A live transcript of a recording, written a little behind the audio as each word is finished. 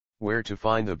Where to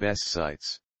find the best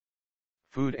sites.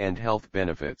 Food and health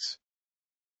benefits.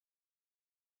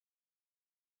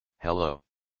 Hello.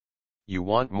 You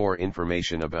want more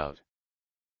information about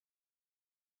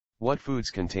what foods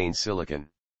contain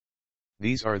silicon?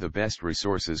 These are the best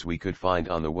resources we could find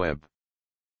on the web.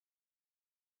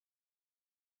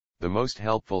 The most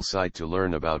helpful site to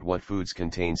learn about what foods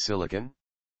contain silicon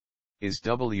is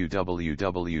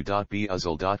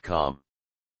www.buzzle.com.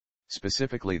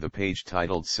 Specifically the page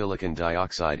titled Silicon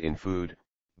Dioxide in Food,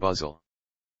 Buzzle.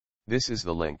 This is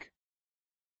the link.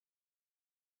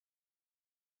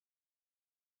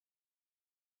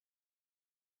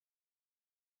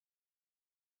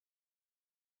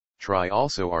 Try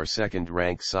also our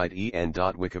second-ranked site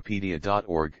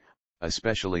en.wikipedia.org,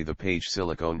 especially the page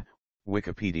Silicon,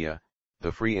 Wikipedia,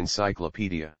 the free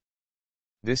encyclopedia.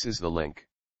 This is the link.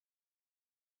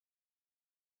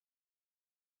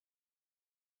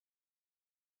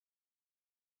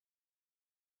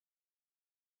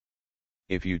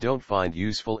 If you don't find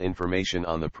useful information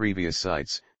on the previous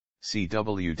sites, see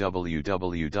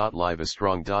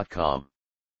www.livestrong.com.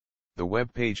 The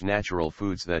web page Natural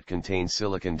Foods that contain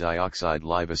silicon dioxide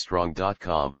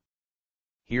livestrong.com.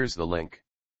 Here's the link.